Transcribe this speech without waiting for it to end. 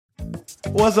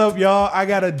What's up, y'all? I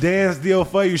got a dance deal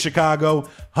for you, Chicago.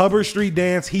 Hubbard Street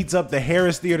Dance heats up the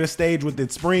Harris Theater stage with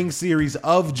its spring series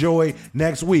of Joy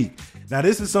next week. Now,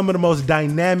 this is some of the most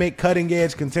dynamic,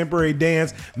 cutting-edge contemporary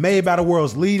dance made by the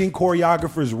world's leading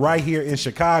choreographers right here in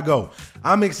Chicago.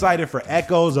 I'm excited for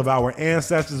echoes of our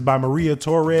ancestors by Maria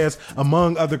Torres,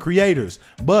 among other creators.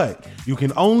 But you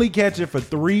can only catch it for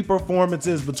 3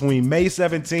 performances between May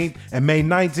 17th and May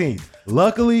 19th.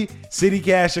 Luckily,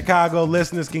 CityCast Chicago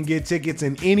listeners can get tickets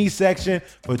in any section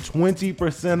for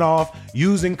 20% off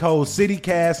using code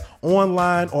CityCast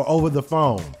online or over the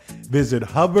phone. Visit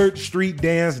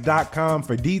hubbardstreetdance.com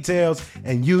for details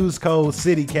and use code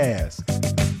CityCast.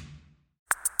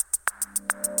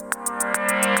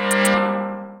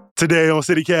 Today on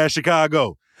CityCast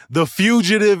Chicago, The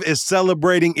Fugitive is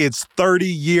celebrating its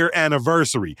 30-year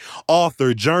anniversary.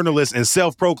 Author, journalist, and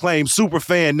self-proclaimed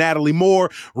superfan Natalie Moore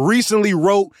recently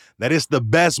wrote that it's the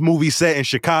best movie set in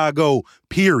Chicago,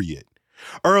 period.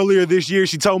 Earlier this year,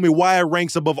 she told me why it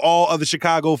ranks above all other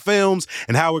Chicago films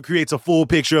and how it creates a full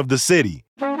picture of the city.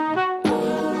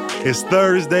 It's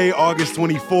Thursday, August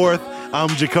 24th. I'm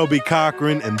Jacoby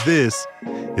Cochran, and this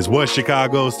is what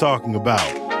Chicago's talking about.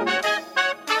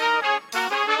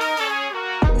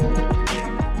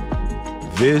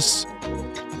 This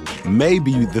may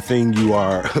be the thing you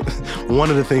are,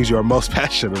 one of the things you are most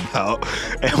passionate about,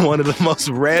 and one of the most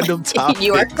random topics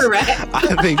you are correct.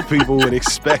 I think people would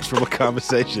expect from a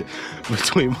conversation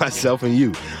between myself and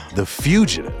you. The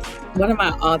Fugitive. One of my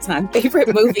all-time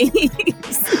favorite movies.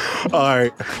 All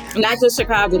right. Not just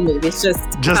Chicago movies,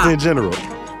 just in general.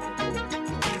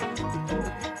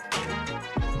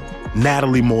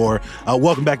 Natalie Moore.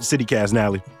 Welcome back to CityCast,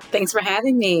 Natalie. Thanks for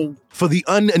having me. For the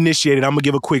uninitiated, I'm going to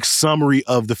give a quick summary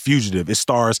of The Fugitive. It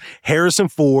stars Harrison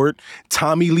Ford,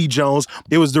 Tommy Lee Jones.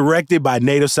 It was directed by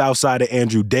native Southsider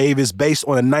Andrew Davis, based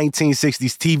on a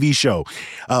 1960s TV show.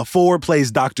 Ford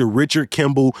plays Dr. Richard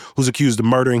Kimball, who's accused of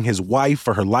murdering his wife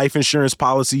for her life insurance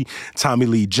policy. Tommy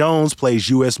Lee Jones plays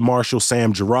U.S. Marshal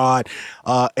Sam Gerard.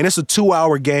 And it's a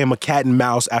 2-hour game of cat and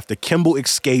mouse after Kimball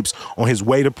escapes on his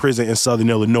way to prison in Southern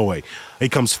Illinois. He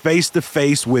comes face to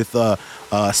face with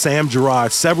Sam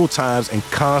Gerard several times and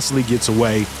constantly gets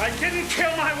away. I didn't kill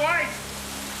my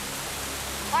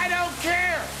wife! I don't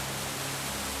care!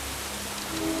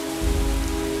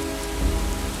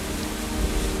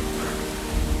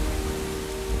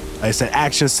 It's an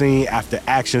action scene after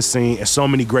action scene, and so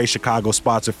many great Chicago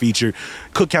spots are featured.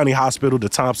 Cook County Hospital, the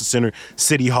Thompson Center,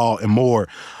 City Hall, and more.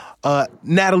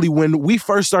 Natalie, when we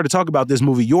first started talking about this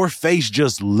movie, your face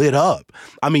just lit up.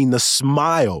 I mean, the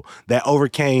smile that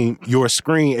overcame your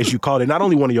screen, as you called it, not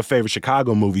only one of your favorite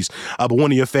Chicago movies, but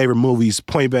one of your favorite movies,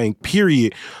 point blank,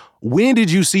 period. When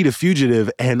did you see The Fugitive,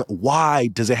 and why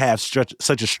does it have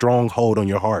such a strong hold on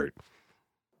your heart?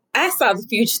 I saw The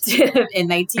Fugitive in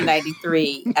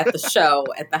 1993 at the show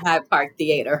at the Hyde Park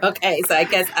Theater. Okay, so I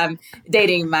guess I'm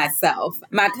dating myself.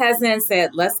 My cousin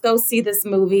said, let's go see this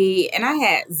movie. And I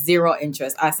had zero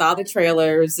interest. I saw the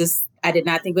trailers. I did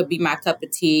not think it would be my cup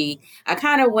of tea. I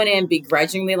kind of went in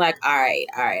begrudgingly like, all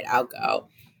right, I'll go.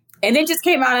 And then just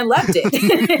came out and loved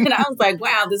it. And I was like,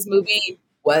 wow, this movie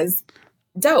was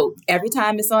dope. Every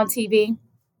time it's on TV,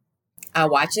 I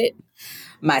watch it.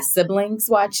 My siblings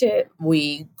watch it.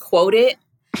 We quote it.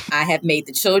 I have made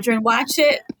the children watch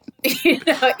it.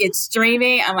 It's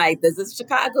streaming. I'm like, this is a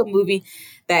Chicago movie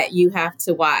that you have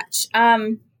to watch.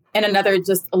 And another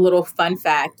just a little fun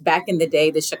fact. Back in the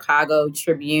day, the Chicago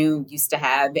Tribune used to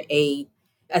have a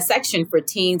section for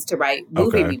teens to write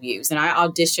movie reviews. And I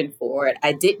auditioned for it.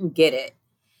 I didn't get it.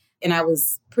 And I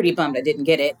was pretty bummed I didn't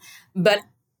get it. But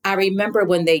I remember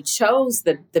when they chose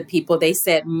the people, they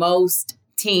said most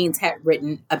teens had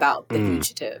written about The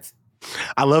Fugitive.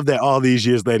 I love that all these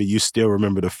years later, you still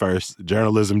remember the first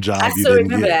journalism job I still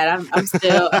remember that. I'm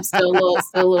still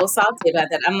a little salty about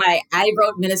that. I'm like, I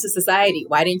wrote Menace to Society.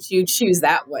 Why didn't you choose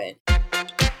that one?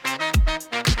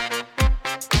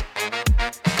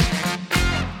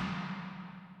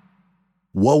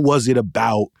 What was it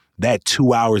about that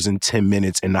 2 hours and 10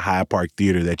 minutes in the Hyde Park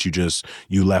Theater that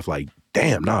you left like,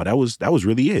 damn, no, that was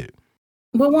really it?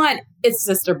 Well, one, it's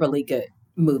just a really good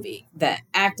movie. The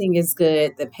acting is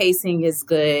good. The pacing is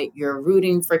good. You're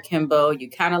rooting for Kimball. You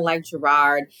kind of like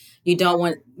Gerard. You don't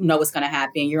want to know what's going to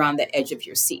happen. You're on the edge of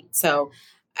your seat. So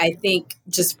I think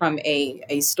just from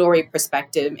a story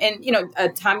perspective, and,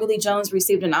 Tommy Lee Jones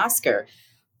received an Oscar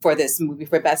for this movie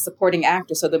for Best Supporting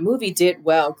Actor. So the movie did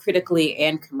well critically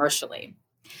and commercially.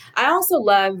 I also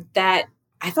love that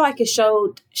I felt like it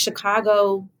showed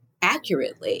Chicago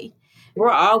accurately. We're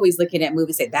always looking at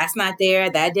movies, say, that's not there,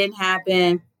 that didn't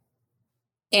happen.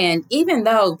 And even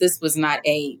though this was not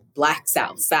a Black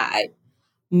South Side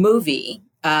movie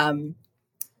and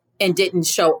didn't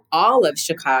show all of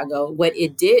Chicago. What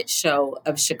it did show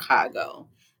of Chicago,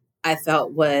 I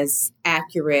felt was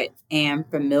accurate and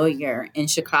familiar, and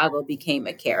Chicago became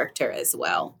a character as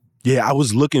well. Yeah, I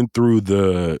was looking through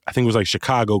I think it was like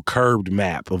Chicago curved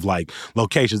map of like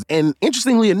locations. And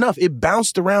interestingly enough, it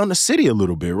bounced around the city a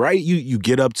little bit, right? You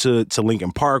get up to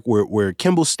Lincoln Park where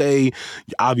Kimball stayed.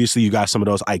 Obviously, you got some of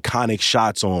those iconic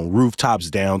shots on rooftops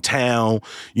downtown,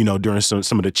 during some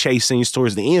of the chase scenes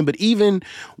towards the end. But even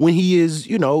when he is,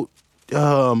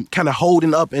 kind of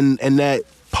holding up in that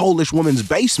Polish woman's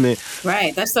basement.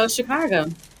 Right, that's so Chicago.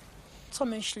 Co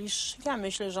myślisz? Ja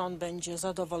myślę, że on będzie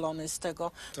zadowolony z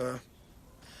tego. Tak.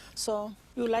 So,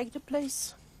 you like the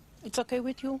place? It's okay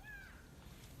with you?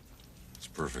 It's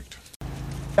perfect.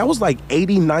 That was like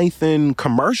 89th and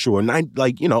Commercial, and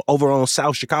over on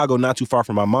South Chicago, not too far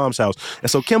from my mom's house. And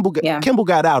so Kimball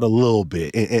got out a little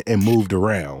bit and moved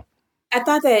around. I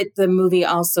thought that the movie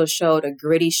also showed a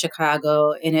gritty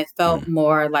Chicago, and it felt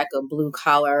more like a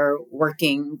blue-collar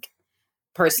working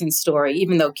person story.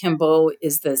 Even though Kimball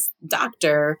is this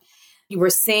doctor, we're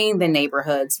seeing the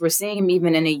neighborhoods. We're seeing him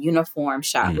even in a uniform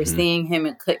shop. Mm-hmm. We're seeing him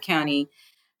in Cook County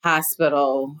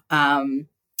Hospital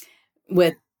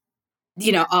with,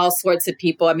 all sorts of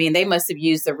people. I mean, they must have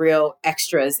used the real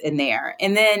extras in there.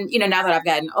 And then, now that I've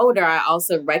gotten older, I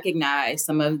also recognize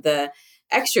some of the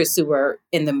extras who were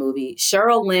in the movie.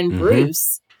 Cheryl Lynn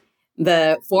Bruce,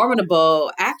 the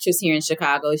formidable actress here in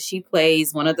Chicago, she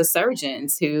plays one of the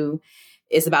surgeons who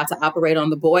is about to operate on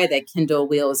the boy that Kendall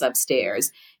wheels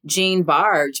upstairs. Gene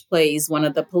Barge plays one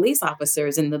of the police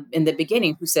officers in the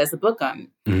beginning who says the book on.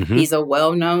 Mm-hmm. He's a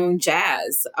well-known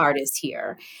jazz artist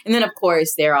here. And then, of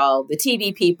course, they're all the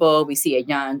TV people. We see a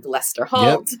young Lester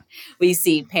Holt. Yep. We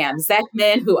see Pam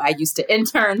Zeckman, who I used to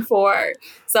intern for.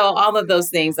 So all of those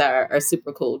things are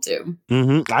super cool, too.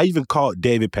 Mm-hmm. I even caught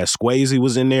David Pasquazi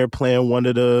was in there playing one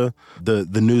of the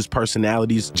news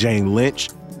personalities, Jane Lynch.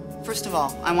 First of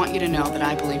all, I want you to know that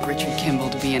I believe Richard Kimball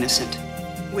to be innocent.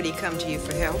 Would he come to you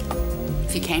for help?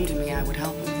 If he came to me, I would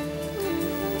help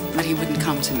him. But he wouldn't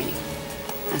come to me.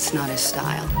 That's not his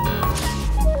style.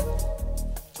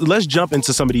 Let's jump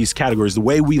into some of these categories. The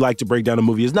way we like to break down a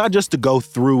movie is not just to go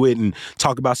through it and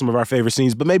talk about some of our favorite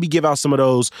scenes, but maybe give out some of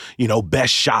those,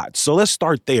 best shots. So let's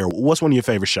start there. What's one of your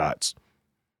favorite shots?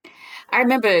 I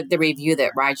remember the review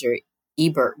that Roger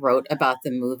Ebert wrote about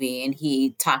the movie, and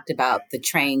he talked about the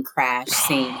train crash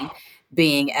scene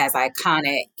being as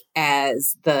iconic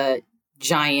as the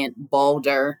giant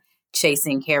boulder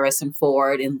chasing Harrison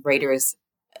Ford in Raiders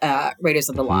of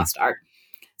the Lost Ark.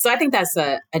 So I think that's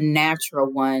a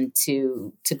natural one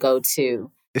to go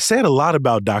to. It said a lot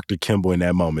about Dr. Kimball in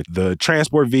that moment. The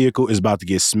transport vehicle is about to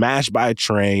get smashed by a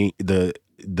train. The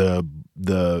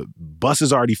bus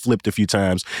is already flipped a few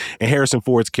times, and Harrison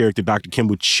Ford's character, Dr.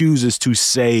 Kimball, chooses to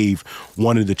save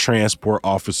one of the transport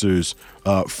officers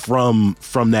from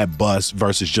that bus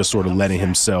versus just sort of letting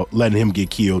him get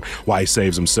killed while he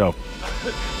saves himself.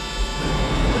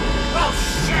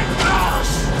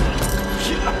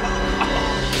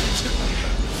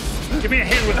 Give me a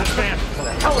hand with this van.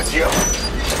 How with you?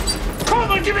 Come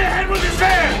on, give me a hand with this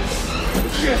van!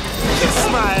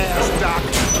 Kiss my ass, Doc.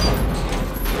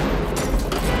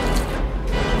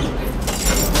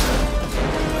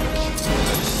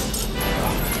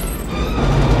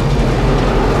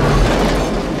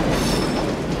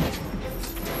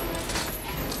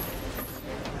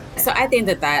 So I think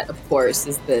that, of course,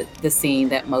 is the scene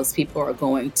that most people are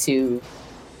going to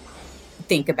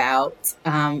think about.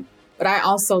 But I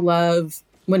also love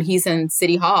when he's in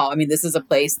City Hall. I mean, this is a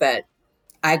place that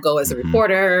I go as a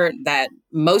reporter that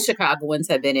most Chicagoans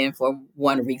have been in for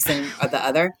one reason or the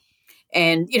other.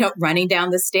 And, running down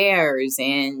the stairs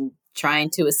and trying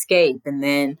to escape and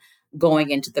then going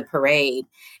into the parade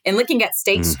and looking at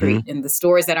State Street and the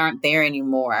stores that aren't there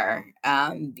anymore,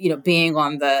 being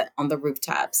on the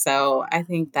rooftop. So I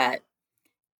think that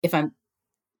if I'm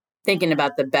thinking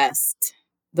about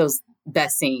those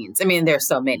best scenes, I mean, there's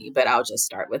so many, but I'll just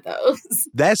start with those.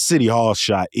 That City Hall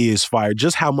shot is fire.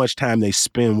 Just how much time they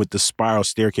spend with the spiral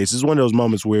staircase. It's one of those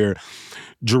moments where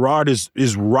Gerard is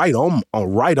right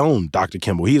on Dr.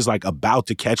 Kimball. He is like about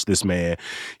to catch this man.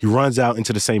 He runs out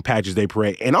into the St. Patrick's Day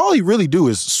parade, and all he really do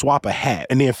is swap a hat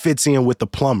and then fits in with the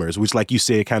plumbers, which, like you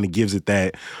said, kind of gives it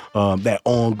that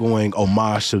ongoing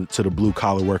homage to the blue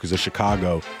collar workers of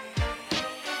Chicago.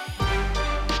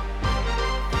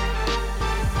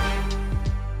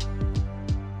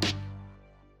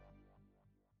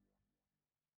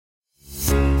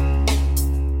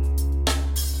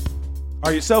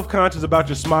 Are you self-conscious about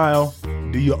your smile?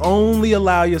 Do you only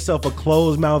allow yourself a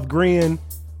closed-mouth grin?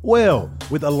 Well,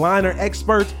 with aligner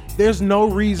experts, there's no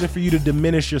reason for you to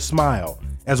diminish your smile.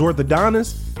 As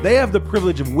orthodontists, they have the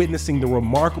privilege of witnessing the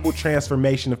remarkable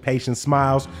transformation of patients'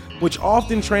 smiles, which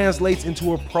often translates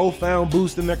into a profound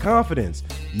boost in their confidence.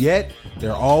 Yet,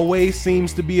 there always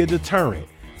seems to be a deterrent.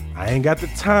 I ain't got the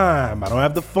time, I don't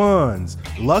have the funds.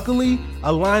 Luckily,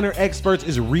 Aligner Experts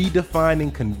is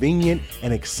redefining convenient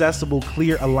and accessible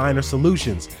clear aligner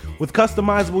solutions. With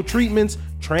customizable treatments,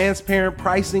 transparent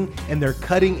pricing, and their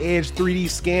cutting-edge 3D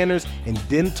scanners and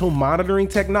dental monitoring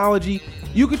technology,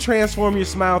 you can transform your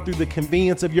smile through the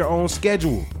convenience of your own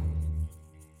schedule.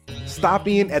 Stop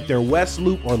in at their West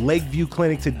Loop or Lakeview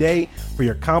clinic today for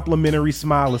your complimentary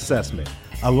smile assessment.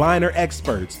 Aligner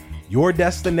Experts, your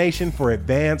destination for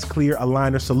advanced clear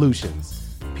aligner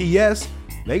solutions. P.S.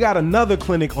 They got another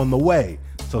clinic on the way,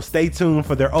 so stay tuned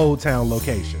for their Old Town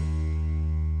location.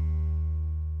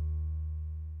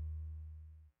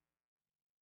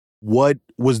 What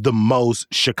was the most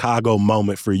Chicago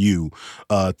moment for you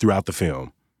throughout the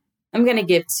film? I'm going to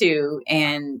give two,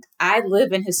 and I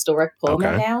live in historic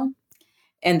Pullman now.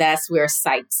 And that's where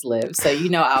Sykes lives. So,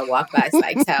 I'll walk by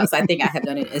Sykes' house. I think I have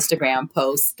done an Instagram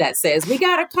post that says, "We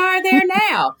got a car there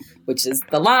now," which is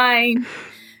the line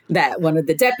that one of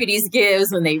the deputies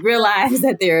gives when they realize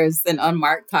that there's an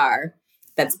unmarked car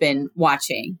that's been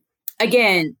watching.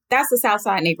 Again, that's the South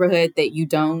Side neighborhood that you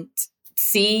don't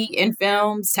see in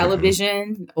films,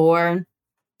 television, or,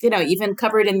 even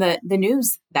covered in the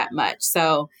news that much.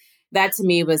 So that to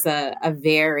me was a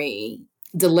very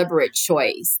deliberate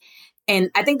choice.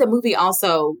 And I think the movie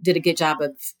also did a good job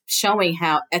of showing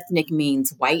how ethnic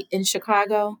means white in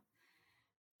Chicago.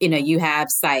 You have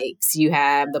Sykes, you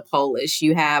have the Polish,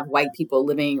 you have white people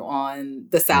living on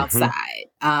the South Side,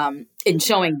 and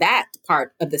showing that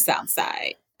part of the South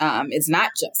Side. It's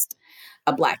not just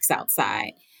a Black South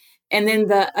Side. And then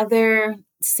the other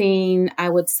scene I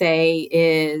would say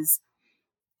is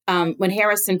when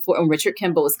Harrison Ford and Richard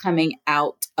Kimball is coming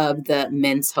out of the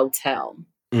men's hotel.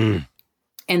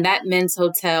 And that men's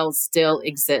hotel still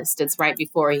exists. It's right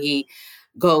before he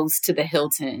goes to the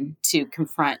Hilton to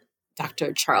confront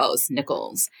Dr. Charles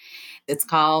Nichols. It's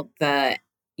called the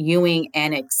Ewing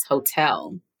Annex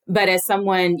Hotel. But as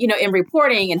someone, in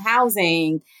reporting and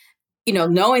housing,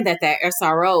 knowing that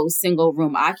SRO single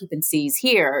room occupancies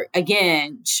here,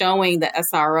 again, showing the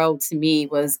SRO to me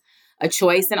was a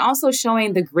choice, and also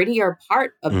showing the grittier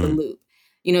part of the loop.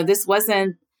 This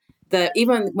wasn't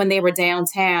even when they were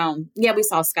downtown, we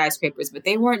saw skyscrapers, but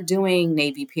they weren't doing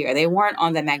Navy Pier. They weren't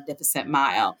on the Magnificent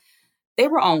Mile. They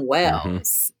were on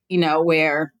Wells,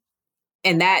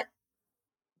 and that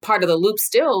part of the loop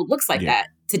still looks like that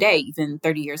today, even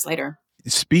 30 years later.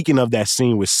 Speaking of that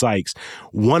scene with Sykes,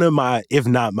 one of my, if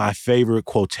not my favorite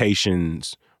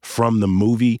quotations from the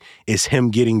movie is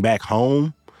him getting back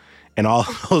home and all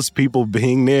those people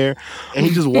being there, and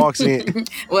he just walks in.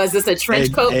 Was this a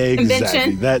trench coat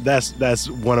convention? That's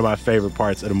one of my favorite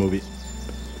parts of the movie.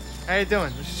 How you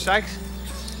doing, Mr. Sykes?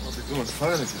 I'll be doing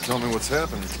fine if you tell me what's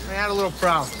happening. I had a little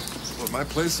problem. What, my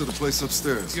place or the place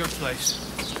upstairs? Your place.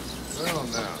 Well,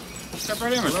 now. Step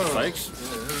right in, Mr. Sykes.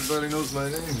 Yeah, everybody knows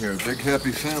my name here. Big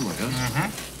happy family, huh?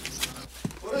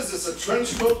 What is this, a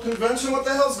trench coat convention? What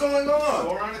the hell's going on?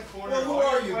 Go around the corner. Well, who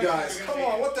are you guys? Come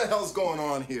on, what the hell's going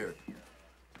on here?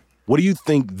 What do you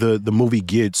think the movie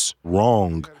gets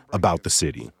wrong about the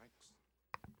city?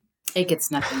 It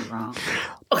gets nothing wrong.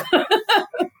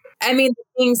 I mean, the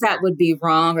things that would be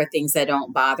wrong are things that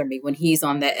don't bother me. When he's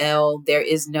on the L, there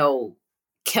is no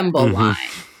Kimball line.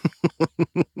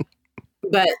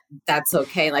 But that's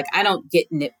okay. Like, I don't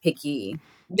get nitpicky.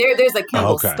 There's a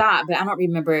Kimball stop, but I don't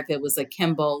remember if it was a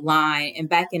Kimball line. And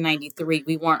back in 93,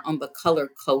 we weren't on the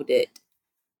color-coded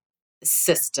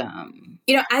system.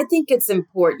 I think it's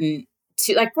important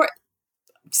to, I'm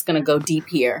just going to go deep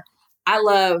here. I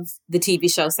love the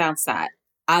TV show Southside.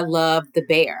 I love The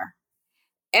Bear.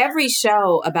 Every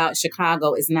show about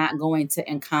Chicago is not going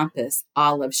to encompass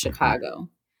all of Chicago.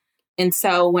 And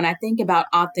so when I think about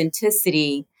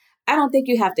authenticity, I don't think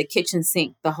you have to kitchen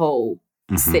sink the whole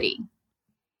city.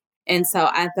 And so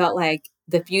I felt like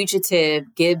The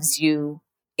Fugitive gives you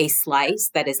a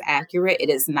slice that is accurate. It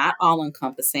is not all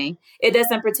encompassing. It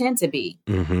doesn't pretend to be.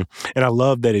 And I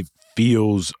love that it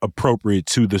feels appropriate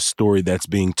to the story that's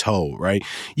being told, right?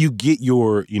 You get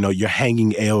your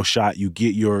hanging L shot, you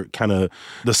get your kind of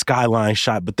the skyline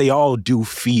shot, but they all do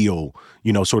feel,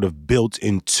 sort of built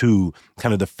into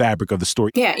kind of the fabric of the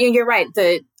story. Yeah, you're right.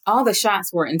 All the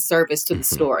shots were in service to the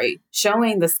story,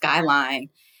 showing the skyline.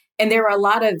 And there were a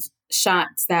lot of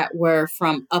shots that were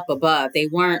from up above. They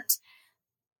weren't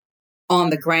on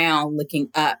the ground looking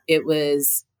up. It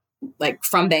was like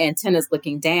from the antennas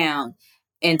looking down.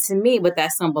 And to me, what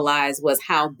that symbolized was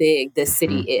how big this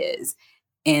city is.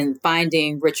 And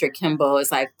finding Richard Kimball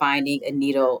is like finding a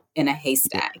needle in a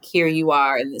haystack. Here you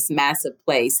are in this massive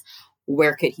place.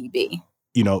 Where could he be?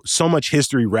 You know, so much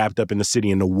history wrapped up in the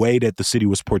city and the way that the city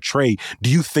was portrayed. Do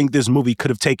you think this movie could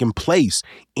have taken place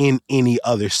in any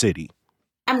other city?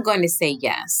 I'm going to say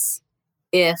yes,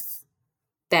 if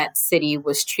that city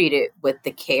was treated with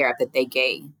the care that they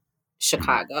gave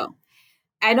Chicago.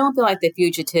 I don't feel like The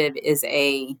Fugitive is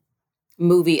a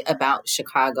movie about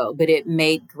Chicago, but it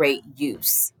made great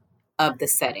use of the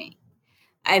setting.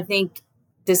 I think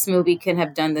this movie could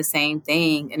have done the same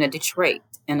thing in a Detroit,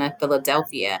 in a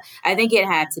Philadelphia. I think it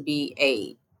had to be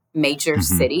a major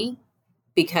city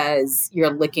because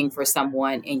you're looking for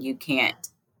someone and you can't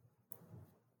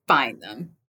find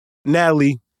them.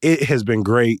 Natalie, it has been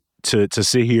great to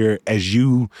sit here as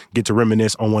you get to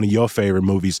reminisce on one of your favorite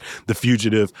movies, The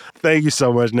Fugitive. Thank you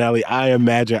so much, Natalie. I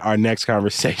imagine our next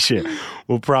conversation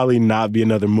will probably not be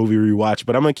another movie rewatch,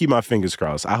 but I'm going to keep my fingers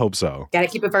crossed. I hope so. Got to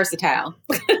keep it versatile.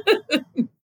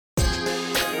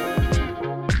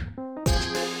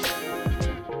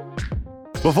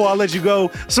 Before I let you go,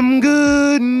 some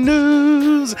good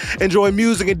news. Enjoy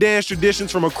music and dance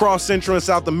traditions from across Central and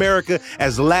South America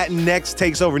as Latinx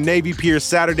takes over Navy Pier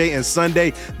Saturday and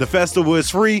Sunday. The festival is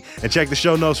free, and check the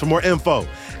show notes for more info.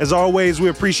 As always, we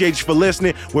appreciate you for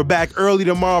listening. We're back early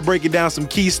tomorrow breaking down some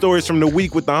key stories from the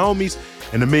week with the homies.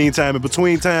 In the meantime, in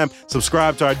between time,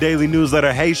 subscribe to our daily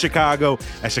newsletter, Hey Chicago,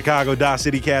 at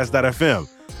chicago.citycast.fm.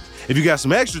 If you got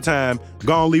some extra time,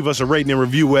 go and leave us a rating and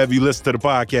review wherever you listen to the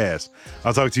podcast.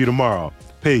 I'll talk to you tomorrow.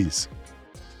 Peace.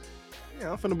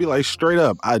 Yeah, I'm finna be like straight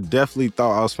up. I definitely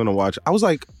thought I was finna watch. I was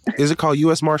like, is it called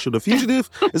U.S. Marshal The Fugitive?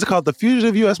 Is it called The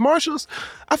Fugitive U.S. Marshals?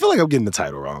 I feel like I'm getting the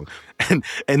title wrong.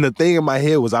 And the thing in my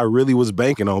head was I really was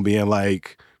banking on being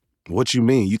like, what you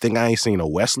mean? You think I ain't seen a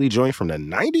Wesley joint from the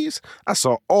 90s? I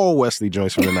saw all Wesley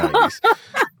joints from the 90s.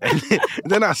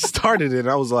 And then I started it and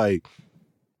I was like,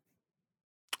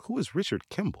 who is Richard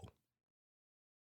Kimball?